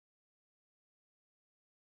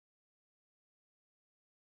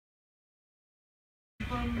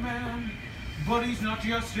But he's not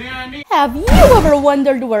just any. Have you ever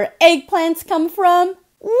wondered where eggplants come from?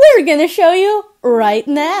 We're gonna show you right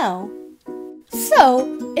now.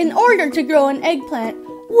 So, in order to grow an eggplant,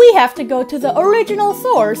 we have to go to the original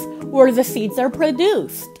source where the seeds are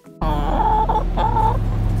produced.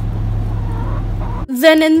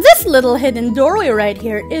 Then in this little hidden doorway right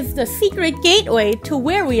here is the secret gateway to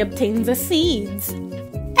where we obtain the seeds.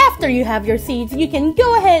 After you have your seeds, you can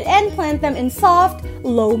go ahead and plant them in soft,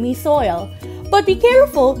 loamy soil. But be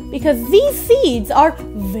careful because these seeds are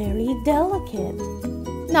very delicate.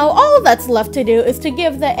 Now all that's left to do is to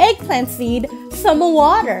give the eggplant seed some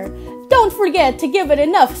water. Don't forget to give it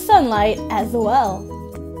enough sunlight as well.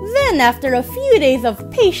 Then after a few days of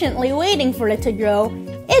patiently waiting for it to grow,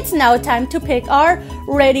 it's now time to pick our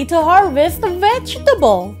ready-to-harvest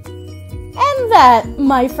vegetable. And that,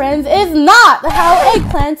 my friends, is not how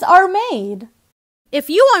eggplants are made. If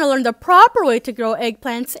you want to learn the proper way to grow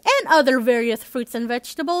eggplants and other various fruits and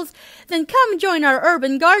vegetables, then come join our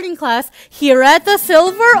urban garden class here at the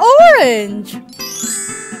Silver Orange.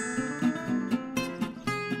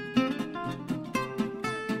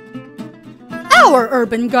 Our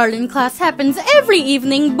urban garden class happens every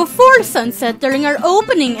evening before sunset during our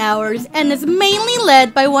opening hours and is mainly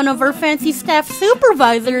led by one of our fancy staff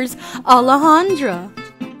supervisors, Alejandra.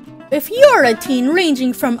 If you're a teen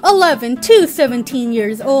ranging from 11 to 17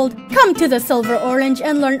 years old, come to the Silver Orange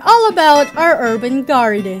and learn all about our urban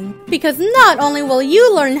garden. Because not only will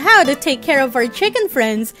you learn how to take care of our chicken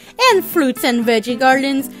friends and fruits and veggie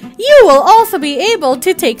gardens, you will also be able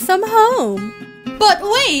to take some home. But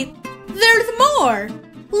wait! There's more!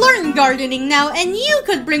 Learn gardening now and you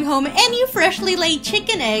could bring home any freshly laid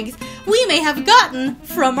chicken eggs we may have gotten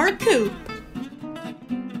from our coop.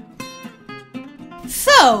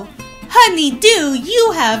 So, honey, do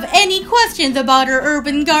you have any questions about our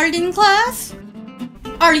urban garden class?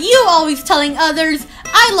 Are you always telling others,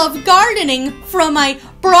 I love gardening from my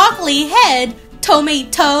broccoli head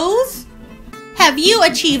tomatoes? Have you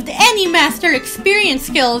achieved any master experience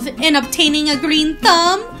skills in obtaining a green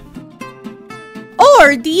thumb?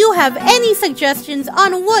 Or do you have any suggestions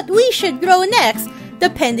on what we should grow next,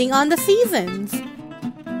 depending on the seasons?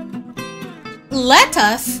 Let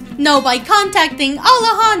us know by contacting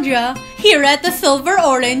Alejandra here at the Silver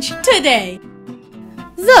Orange today.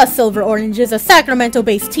 The Silver Orange is a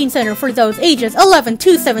Sacramento-based teen center for those ages 11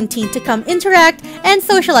 to 17 to come interact and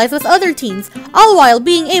socialize with other teens, all while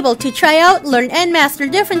being able to try out, learn, and master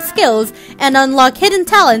different skills and unlock hidden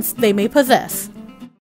talents they may possess.